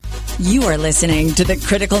You are listening to the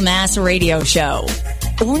Critical Mass Radio Show,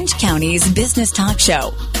 Orange County's business talk show,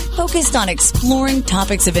 focused on exploring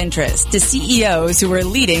topics of interest to CEOs who are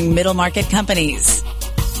leading middle market companies.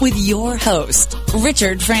 With your host,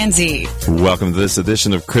 Richard Franzi. Welcome to this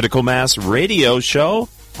edition of Critical Mass Radio Show.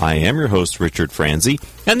 I am your host, Richard Franzi,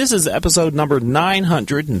 and this is episode number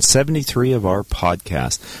 973 of our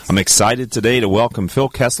podcast. I'm excited today to welcome Phil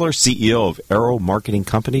Kessler, CEO of Arrow Marketing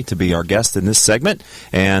Company, to be our guest in this segment.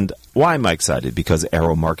 And why am I excited? Because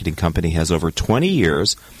Arrow Marketing Company has over 20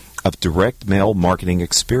 years of direct mail marketing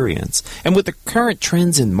experience. And with the current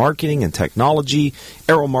trends in marketing and technology,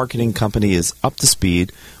 Arrow Marketing Company is up to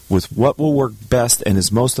speed with what will work best and is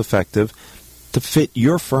most effective to fit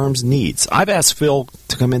your firm's needs. I've asked Phil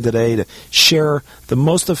to come in today to share the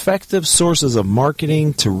most effective sources of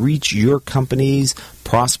marketing to reach your company's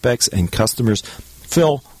prospects and customers.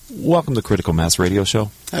 Phil, welcome to Critical Mass Radio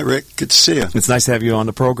Show. Hi, Rick. Good to see you. It's nice to have you on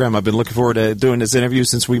the program. I've been looking forward to doing this interview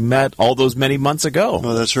since we met all those many months ago.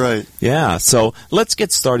 Oh, that's right. Yeah, so let's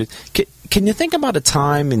get started. Can you think about a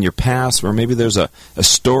time in your past where maybe there's a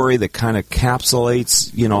story that kind of encapsulates,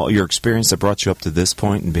 your experience that brought you up to this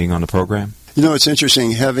point in being on the program? It's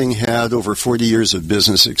interesting, having had over 40 years of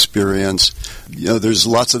business experience, there's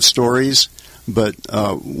lots of stories, but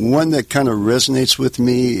one that kind of resonates with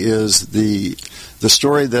me is the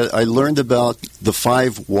story that I learned about the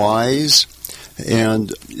 5 whys.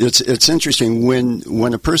 And it's interesting,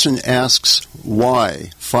 when a person asks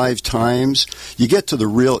why 5 times, you get to the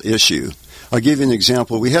real issue. I'll give you an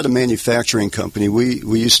example. We had a manufacturing company. We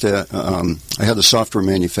used to, I had a software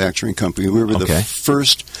manufacturing company. We were the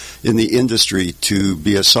first in the industry to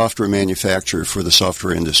be a software manufacturer for the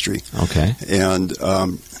software industry. Okay. And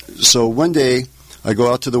so one day I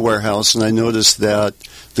go out to the warehouse and I notice that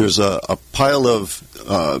there's a pile of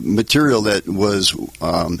material that was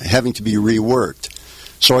having to be reworked.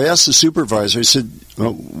 So I asked the supervisor, I said,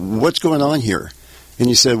 what's going on here? And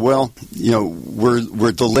he said, well,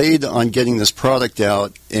 we're delayed on getting this product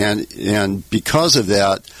out, and because of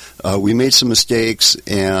that, we made some mistakes,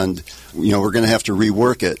 and, we're going to have to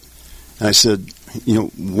rework it. And I said,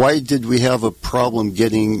 why did we have a problem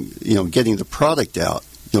getting the product out?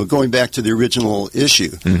 Going back to the original issue.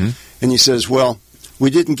 Mm-hmm. And he says, well, we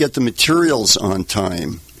didn't get the materials on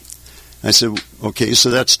time. I said, okay, so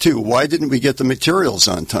that's 2. Why didn't we get the materials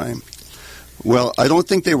on time? Well, I don't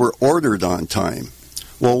think they were ordered on time.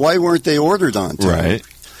 Well, why weren't they ordered on time? Right.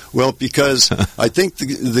 Well, because I think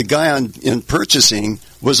the guy in purchasing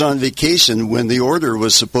was on vacation when the order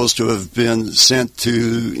was supposed to have been sent to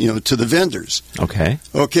the vendors. Okay.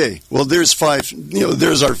 Okay. Well, there's 5.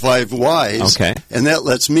 There's our 5 whys. Okay. And that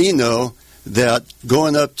lets me know that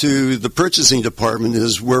going up to the purchasing department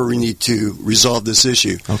is where we need to resolve this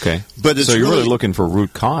issue. Okay. But it's so you're really looking for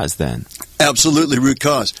root cause then? Absolutely, root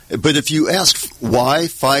cause. But if you ask why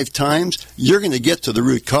 5 times, you're going to get to the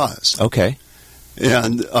root cause. Okay.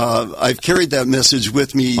 And I've carried that message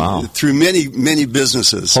with me through many, many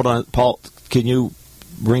businesses. Hold on, Paul. Can you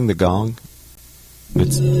ring the gong?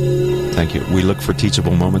 Thank you. We look for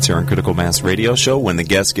teachable moments here on Critical Mass Radio Show when the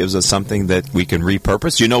guest gives us something that we can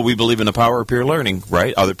repurpose. We believe in the power of peer learning,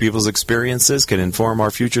 right? Other people's experiences can inform our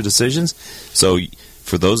future decisions. So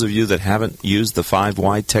for those of you that haven't used the 5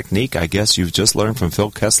 why technique, I guess you've just learned from Phil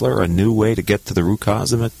Kessler a new way to get to the root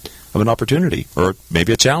cause of an opportunity or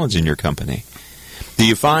maybe a challenge in your company. Do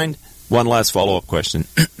you find, one last follow-up question,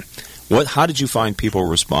 how did you find people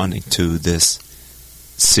responding to this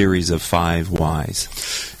series of 5 whys?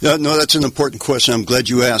 No, that's an important question. I'm glad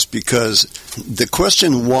you asked, because the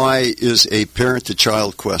question why is a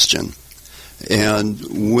parent-to-child question. And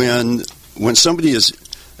when somebody is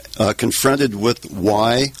confronted with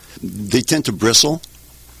why, they tend to bristle.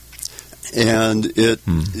 And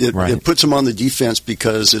it puts them on the defense,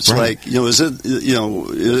 because it's like,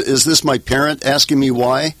 is this my parent asking me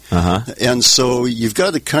why? Uh-huh. And so you've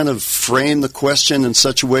got to kind of frame the question in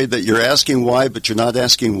such a way that you're asking why, but you're not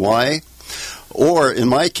asking why. Or in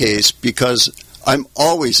my case, because I'm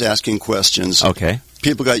always asking questions. Okay.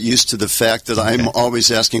 People got used to the fact that I'm always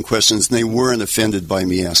asking questions, and they weren't offended by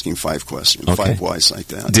me asking 5 questions, 5 whys like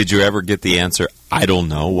that. Did you ever get the answer, I don't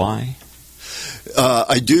know why?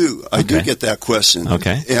 I do. I do get that question.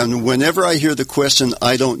 Okay. And whenever I hear the question,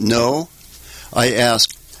 I don't know, I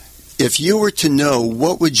ask, if you were to know,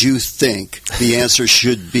 what would you think the answer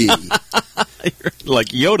should be? You're like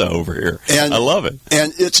Yoda over here. I love it.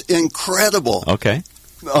 And it's incredible. Okay.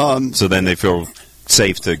 So then they feel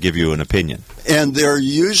safe to give you an opinion. And they're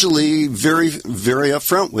usually very, very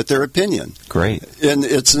upfront with their opinion. Great. And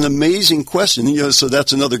it's an amazing question. So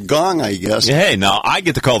that's another gong, I guess. Hey, now I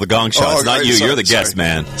get to call the gong shots, not you. You're the guest,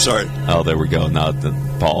 man. Sorry. Oh, there we go. Now,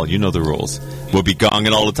 Paul, you know the rules. We'll be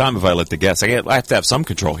gonging all the time if I let the guests. I have to have some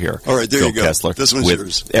control here. All right, there Phil you go. Kessler This one's with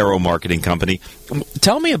yours. Arrow Marketing Company.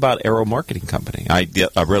 Tell me about Arrow Marketing Company. I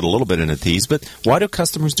read a little bit in a tease, but why do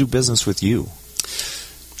customers do business with you?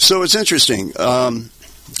 So it's interesting.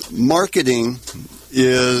 Marketing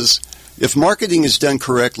is, if marketing is done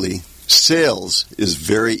correctly, sales is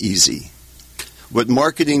very easy. What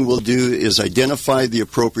marketing will do is identify the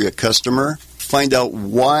appropriate customer, find out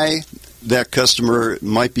why that customer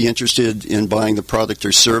might be interested in buying the product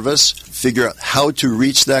or service, figure out how to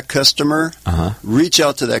reach that customer, reach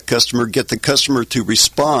out to that customer, get the customer to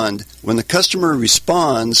respond. When the customer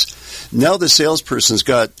responds, now the salesperson's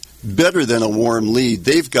got better than a warm lead.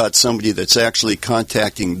 They've got somebody that's actually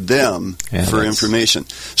contacting them for information.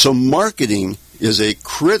 So marketing is a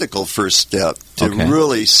critical first step to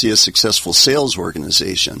really see a successful sales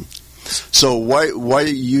organization. So why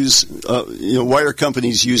use why are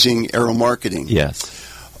companies using Arrow Marketing? Yes.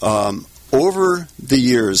 Over the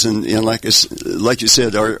years, and like you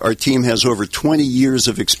said, our team has over 20 years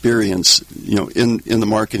of experience, in the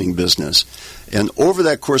marketing business. And over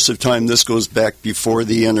that course of time, this goes back before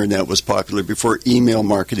the internet was popular, before email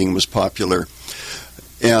marketing was popular.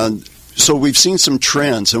 And so we've seen some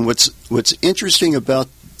trends. And what's interesting about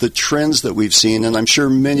the trends that we've seen, and I'm sure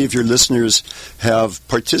many of your listeners have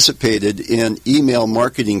participated in email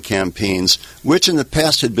marketing campaigns, which in the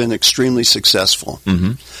past had been extremely successful.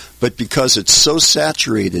 Mm-hmm. But because it's so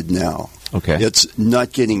saturated now, it's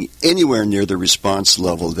not getting anywhere near the response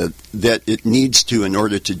level that it needs to in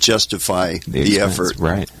order to justify the effort.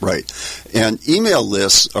 Right. And email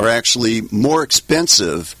lists are actually more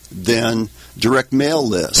expensive than direct mail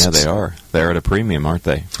lists. Yeah, they are. They're at a premium, aren't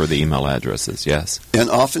they, for the email addresses? Yes. And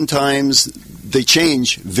oftentimes they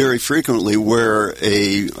change very frequently, where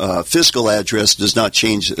a physical address does not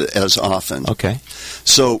change as often. Okay.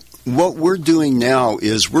 So what we're doing now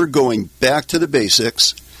is we're going back to the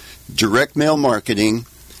basics, direct mail marketing.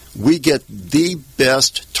 We get the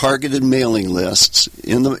best targeted mailing lists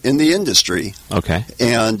in the industry. Okay.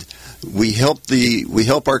 And we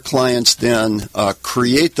help our clients then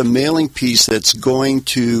create the mailing piece that's going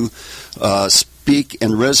to speak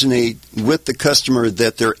and resonate with the customer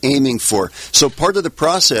that they're aiming for. So part of the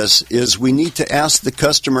process is we need to ask the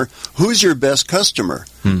customer, who's your best customer?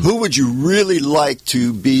 Who would you really like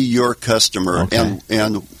to be your customer? Okay.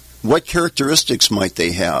 And what characteristics might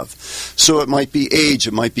they have? So it might be age,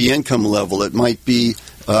 it might be income level, it might be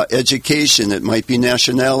education, it might be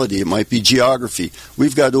nationality, it might be geography.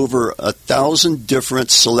 We've got over 1,000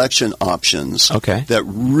 different selection options that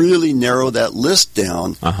really narrow that list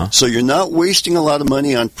down. So you're not wasting a lot of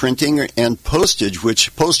money on printing and postage,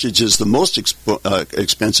 which postage is the most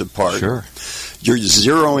expensive part. Sure. You're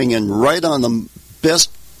zeroing in right on the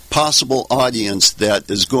best possible audience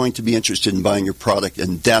that is going to be interested in buying your product,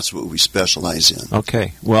 and that's what we specialize in.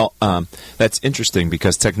 Okay. Well, that's interesting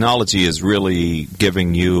because technology is really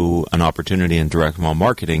giving you an opportunity in direct mail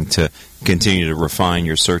marketing to continue to refine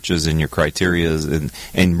your searches and your criteria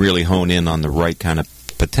and really hone in on the right kind of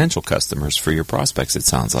potential customers for your prospects, it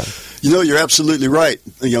sounds like. You're absolutely right.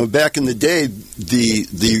 Back in the day,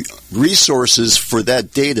 the resources for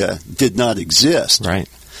that data did not exist. Right.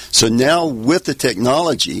 So now with the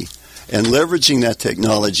technology and leveraging that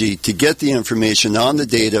technology to get the information on the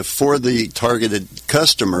data for the targeted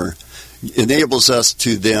customer enables us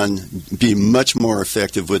to then be much more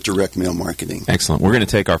effective with direct mail marketing. Excellent. We're going to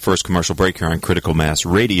take our first commercial break here on Critical Mass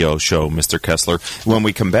Radio Show, Mr. Kessler. When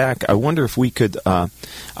we come back, I wonder if we could,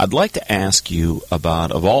 I'd like to ask you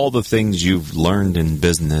about, of all the things you've learned in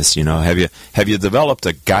business, have you developed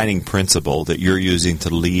a guiding principle that you're using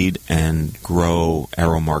to lead and grow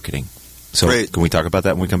Arrow Marketing? So Great. Can we talk about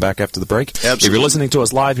that when we come back after the break? Absolutely. If you're listening to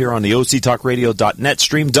us live here on the OCTalkRadio.net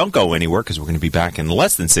stream, don't go anywhere because we're going to be back in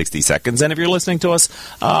less than 60 seconds. And if you're listening to us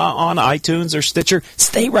on iTunes or Stitcher,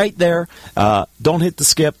 stay right there. Don't hit the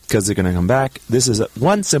skip because they're going to come back. This is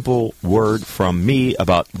one simple word from me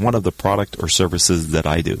about one of the product or services that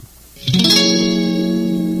I do.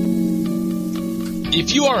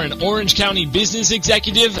 If you are an Orange County business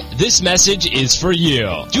executive, this message is for you.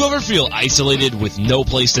 Do you ever feel isolated with no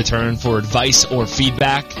place to turn for advice or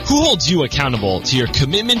feedback? Who holds you accountable to your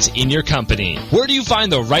commitments in your company? Where do you find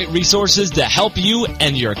the right resources to help you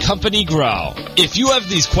and your company grow? If you have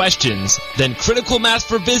these questions, then Critical Mass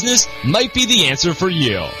for Business might be the answer for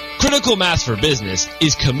you. Critical Mass for Business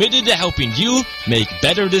is committed to helping you make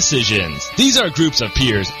better decisions. These are groups of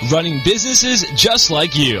peers running businesses just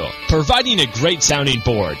like you, providing a great sounding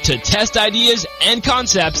board to test ideas and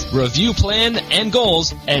concepts, review plan and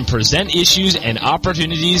goals, and present issues and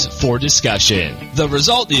opportunities for discussion. The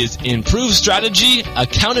result is improved strategy,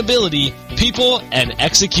 accountability, people, and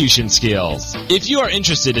execution skills. If you are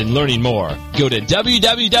interested in learning more, go to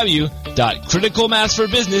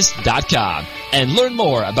www.criticalmassforbusiness.com and learn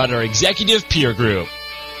more about our executive peer group.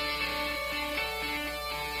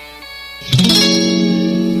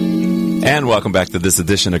 And welcome back to this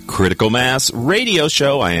edition of Critical Mass Radio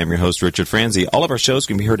Show. I am your host, Richard Franzi. All of our shows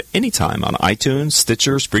can be heard anytime on iTunes,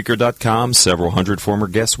 Stitcher, Spreaker.com, several hundred former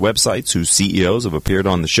guest websites whose CEOs have appeared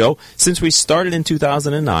on the show. Since we started in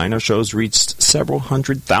 2009, our shows reached several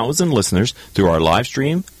 100,000 listeners through our live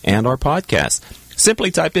stream and our podcast.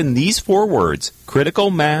 Simply type in these 4 words,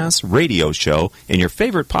 Critical Mass Radio Show, in your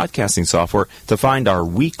favorite podcasting software to find our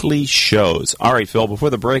weekly shows. All right, Phil,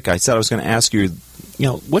 before the break, I said I was going to ask you,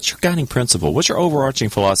 what's your guiding principle? What's your overarching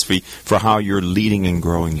philosophy for how you're leading and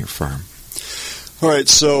growing your firm? All right,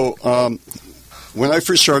 so when I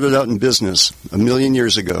first started out in business a million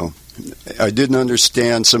years ago, I didn't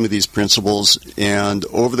understand some of these principles, and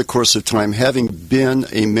over the course of time, having been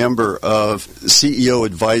a member of CEO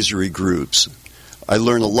advisory groups, I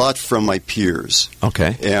learned a lot from my peers.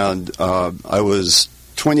 Okay. And I was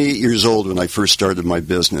 28 years old when I first started my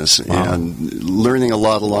business, and learning a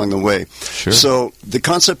lot along the way. Sure. So the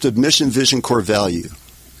concept of mission, vision, core value,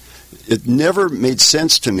 it never made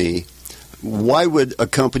sense to me. Why would a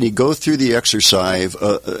company go through the exercise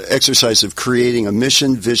of creating a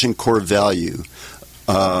mission, vision, core value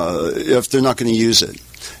if they're not going to use it?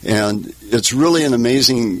 And it's really an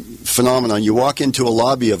amazing phenomenon. You walk into a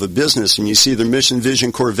lobby of a business and you see their mission,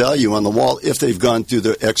 vision, core value on the wall if they've gone through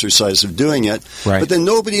the exercise of doing it. Right. But then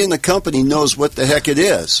nobody in the company knows what the heck it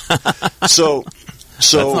is. So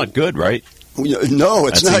that's not good, right? No,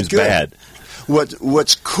 it's not good. Bad.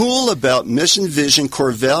 What's cool about mission, vision,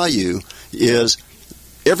 core value is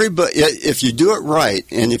everybody, if you do it right,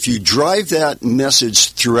 and if you drive that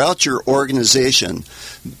message throughout your organization,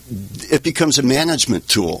 it becomes a management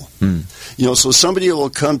tool. So somebody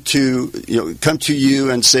will come to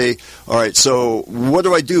you and say, "All right, so what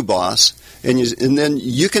do I do, boss?" And then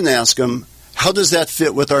you can ask them, "How does that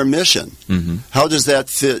fit with our mission? Mm-hmm. How does that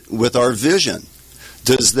fit with our vision?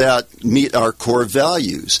 Does that meet our core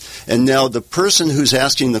values?" And now the person who's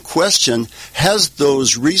asking the question has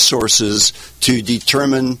those resources to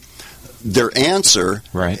determine their answer,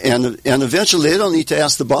 right? And eventually they don't need to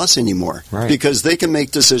ask the boss anymore, right? Because they can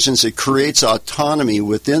make decisions. It creates autonomy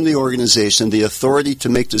within the organization, the authority to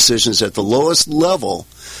make decisions at the lowest level,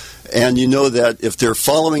 and you know that if they're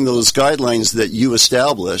following those guidelines that you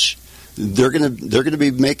establish, they're going to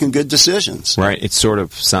be making good decisions. Right. It sort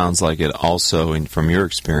of sounds like it also, from your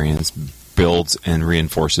experience, builds and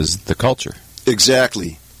reinforces the culture.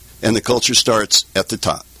 Exactly. And the culture starts at the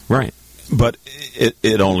top. Right. But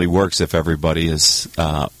it only works if everybody is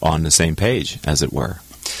on the same page, as it were.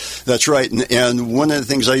 That's right. And one of the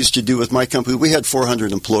things I used to do with my company, we had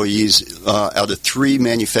 400 employees out of 3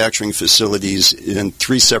 manufacturing facilities in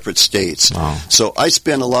 3 separate states. Wow. So I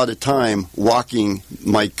spent a lot of time walking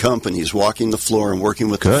my companies, walking the floor and working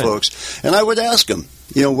with the folks. And I would ask them,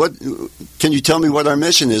 what can you tell me what our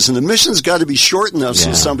mission is? And the mission's got to be short enough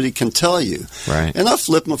so somebody can tell you. Right. And I'll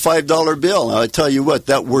flip them a $5 bill. And I tell you what,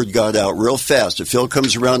 that word got out real fast. If Phil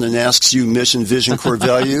comes around and asks you mission, vision, core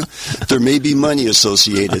value, there may be money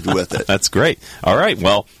associated with it. That's great. All right.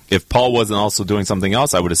 Well, if Paul wasn't also doing something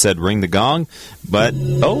else, I would have said ring the gong. But,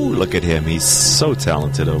 look at him. He's so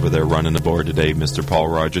talented over there running the board today, Mr. Paul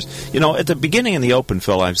Rogers. At the beginning in the open,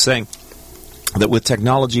 Phil, I was saying that with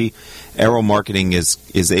technology, Arrow Marketing is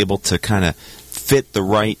able to kind of fit the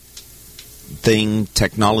right thing,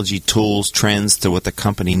 technology, tools, trends to what the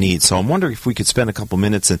company needs. So I'm wondering if we could spend a couple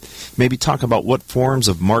minutes and maybe talk about what forms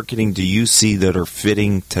of marketing do you see that are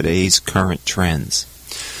fitting today's current trends?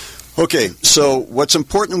 Okay, so what's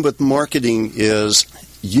important with marketing is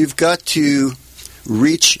you've got to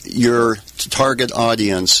reach your target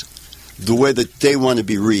audience the way that they want to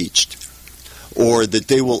be reached, or that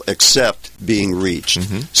they will accept being reached.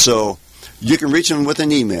 Mm-hmm. So you can reach them with an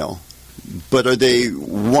email. but are they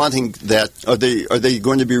wanting that? Are they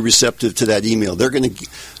going to be receptive to that email?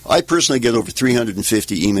 I personally get over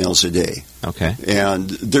 350 emails a day. Okay. And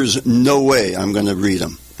there's no way I'm going to read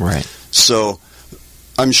them. Right. So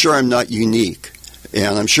I'm sure I'm not unique,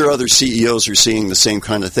 and I'm sure other CEOs are seeing the same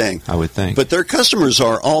kind of thing. I would think. But their customers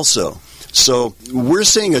are also. So we're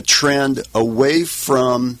seeing a trend away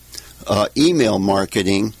from email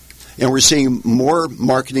marketing, and we're seeing more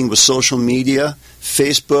marketing with social media,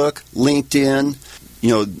 Facebook, LinkedIn.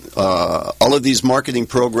 All of these marketing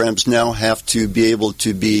programs now have to be able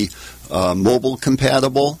to be mobile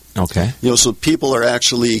compatible. Okay. So people are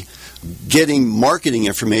actually getting marketing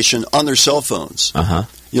information on their cell phones. Uh-huh.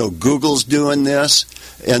 Google's doing this,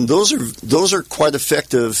 and those are quite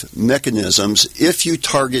effective mechanisms if you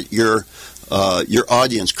target your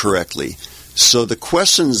audience correctly. So the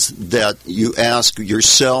questions that you ask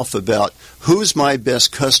yourself about who's my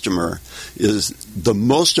best customer is the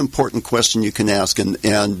most important question you can ask, and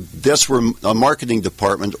that's where a marketing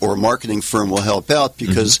department or a marketing firm will help out,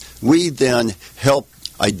 because we then help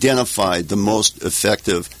identify the most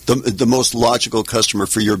effective, the most logical customer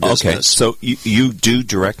for your business. Okay, so you do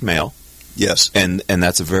direct mail. Yes. And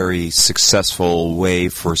that's a very successful way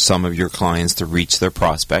for some of your clients to reach their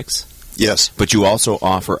prospects. Yes. But you also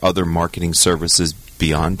offer other marketing services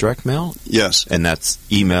beyond direct mail? Yes. And that's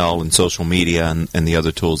email and social media and the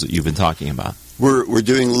other tools that you've been talking about. We're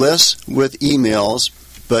doing less with emails,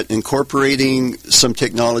 but incorporating some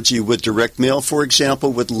technology with direct mail, for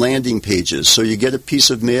example, with landing pages. So you get a piece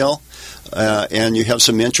of mail, and you have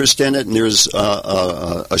some interest in it, and there's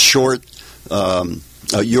a short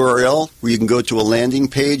a URL where you can go to a landing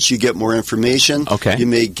page. You get more information. Okay. You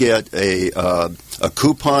may get a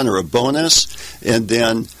coupon or a bonus, and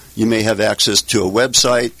then you may have access to a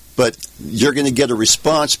website. But you're going to get a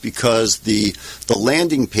response because the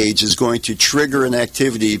landing page is going to trigger an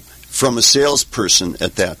activity from a salesperson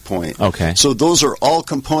at that point. Okay. So those are all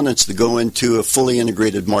components that go into a fully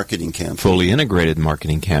integrated marketing campaign. Fully integrated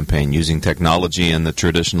marketing campaign using technology and the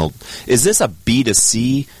traditional. Is this a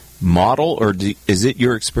B2C model, or is it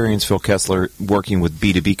your experience, Phil Kessler, working with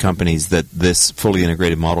B2B companies that this fully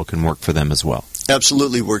integrated model can work for them as well?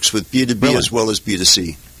 Absolutely works with B2B Really? as well as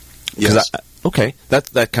B2C. Yes. Okay,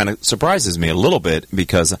 that kind of surprises me a little bit,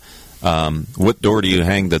 because what door do you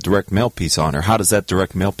hang the direct mail piece on, or how does that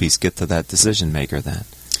direct mail piece get to that decision maker then?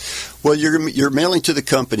 Well, you're mailing to the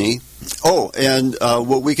company. Oh, and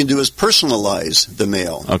what we can do is personalize the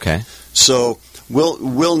mail. Okay. So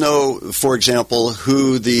we'll know, for example,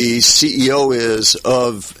 who the CEO is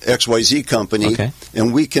of XYZ company, Okay.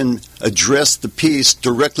 and we can address the piece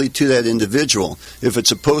directly to that individual. If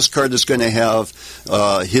it's a postcard, it's going to have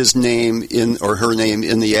his name in or her name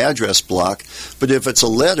in the address block. But if it's a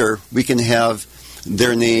letter, we can have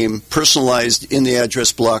their name personalized in the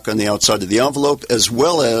address block on the outside of the envelope, as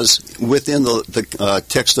well as within the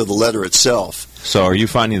text of the letter itself. So are you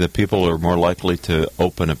finding that people are more likely to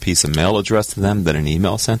open a piece of mail addressed to them than an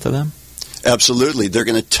email sent to them? Absolutely. They're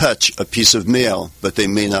going to touch a piece of mail, but they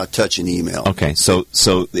may not touch an email. Okay, so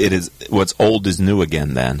it is what's old is new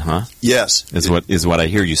again then, huh? Yes. Is what I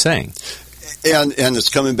hear you saying. And it's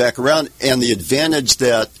coming back around. And the advantage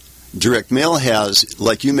that direct mail has,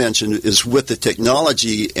 like you mentioned, is with the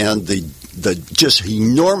technology and the just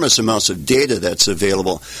enormous amounts of data that's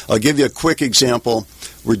available. I'll give you a quick example.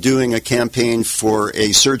 We're doing a campaign for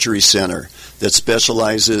a surgery center that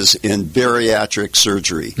specializes in bariatric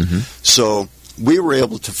surgery. Mm-hmm. So we were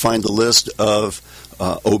able to find a list of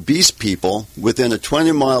obese people within a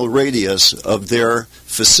 20-mile radius of their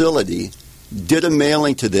facility, did a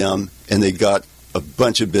mailing to them, and they got a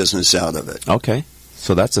bunch of business out of it. Okay.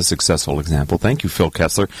 So that's a successful example. Thank you, Phil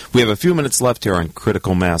Kessler. We have a few minutes left here on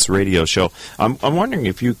Critical Mass Radio Show. I'm wondering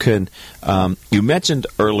if you could, you mentioned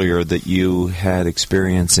earlier that you had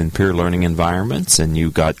experience in peer learning environments and you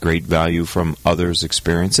got great value from others'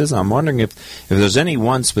 experiences. I'm wondering if there's any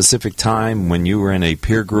one specific time when you were in a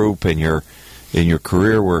peer group in your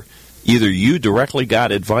career where either you directly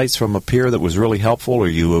got advice from a peer that was really helpful, or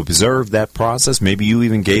you observed that process. Maybe you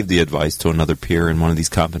even gave the advice to another peer in one of these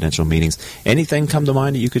confidential meetings. Anything come to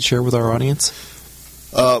mind that you could share with our audience?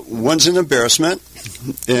 One's an embarrassment,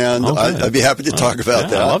 and I'd be happy to talk about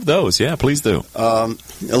that. I love those. Yeah, please do.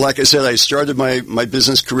 Like I said, I started my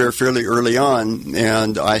business career fairly early on,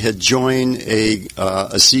 and I had joined a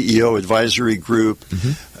CEO advisory group,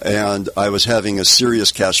 and I was having a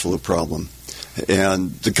serious cash flow problem.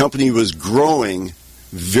 And the company was growing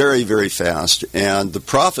very, very fast, and the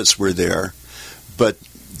profits were there, but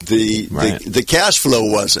the cash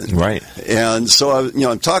flow wasn't. Right. And so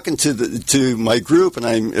I'm talking to my group, and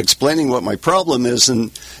I'm explaining what my problem is,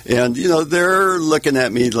 and they're looking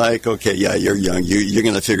at me like, okay, yeah, you're young, you're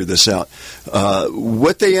going to figure this out.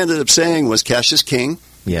 What they ended up saying was cash is king.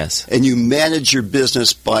 Yes. And you manage your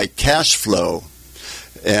business by cash flow,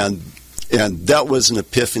 and that was an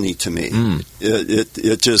epiphany to me.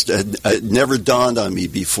 It just had never dawned on me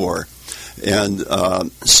before. And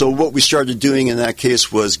so what we started doing in that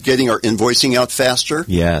case was getting our invoicing out faster.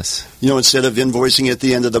 Yes. Instead of invoicing at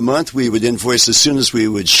the end of the month, we would invoice as soon as we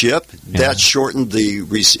would ship. Yeah. That shortened the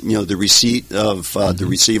receipt of the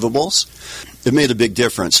receivables. It made a big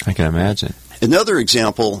difference. I can imagine. Another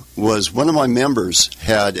example was one of my members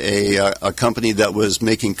had a company that was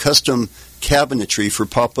making custom cabinetry for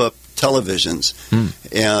pop-up televisions,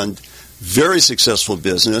 and very successful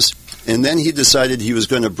business. And then he decided he was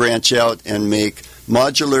going to branch out and make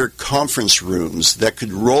modular conference rooms that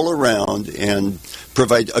could roll around and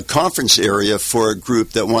provide a conference area for a group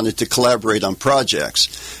that wanted to collaborate on projects.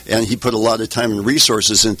 And he put a lot of time and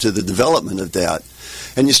resources into the development of that.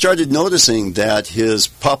 And he started noticing that his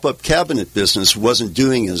pop-up cabinet business wasn't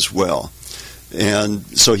doing as well. And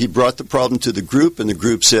so he brought the problem to the group, and the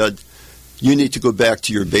group said, you need to go back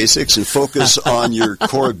to your basics and focus on your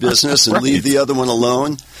core business and leave the other one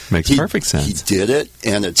alone. Makes perfect sense. He did it,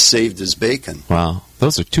 and it saved his bacon. Wow.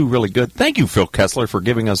 Those are two really good. Thank you, Phil Kessler, for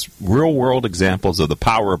giving us real-world examples of the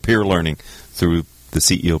power of peer learning through the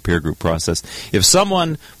CEO Peer Group process. If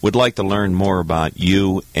someone would like to learn more about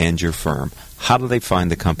you and your firm, how do they find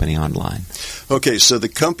the company online? Okay, so the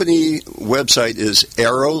company website is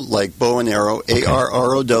Arrow, like bow and arrow, okay.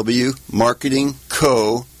 ARROW,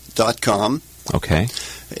 marketingco.com. Okay.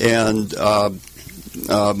 And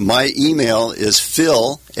my email is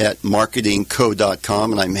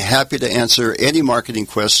phil@marketingco.com, and I'm happy to answer any marketing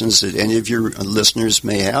questions that any of your listeners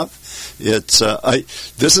may have. This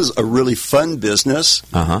is a really fun business,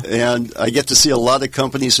 and I get to see a lot of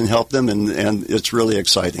companies and help them, and it's really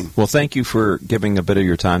exciting. Well, thank you for giving a bit of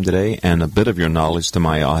your time today and a bit of your knowledge to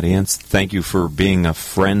my audience. Thank you for being a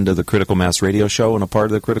friend of the Critical Mass Radio Show and a part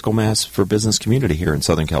of the Critical Mass for Business community here in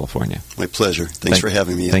Southern California. My pleasure. Thanks for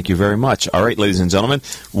having me. Thank you very much. All right, ladies and gentlemen,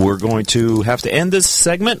 we're going to have to end this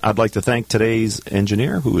segment. I'd like to thank today's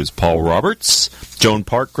engineer, who is Paul Roberts. Joan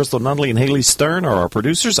Park, Crystal Nunley, and Haley Stern are our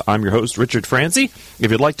producers. I'm your host, Richard Franzi.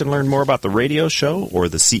 If you'd like to learn more about the radio show or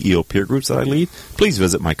the CEO peer groups that I lead, please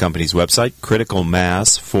visit my company's website,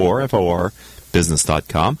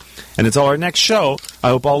 criticalmass4business.com. And until our next show, I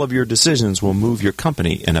hope all of your decisions will move your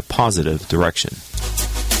company in a positive direction.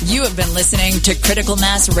 You have been listening to Critical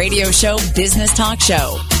Mass Radio Show Business Talk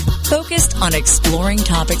Show, focused on exploring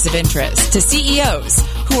topics of interest to CEOs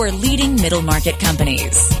who are leading middle market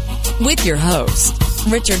companies. With your host,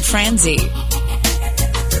 Richard Franzi.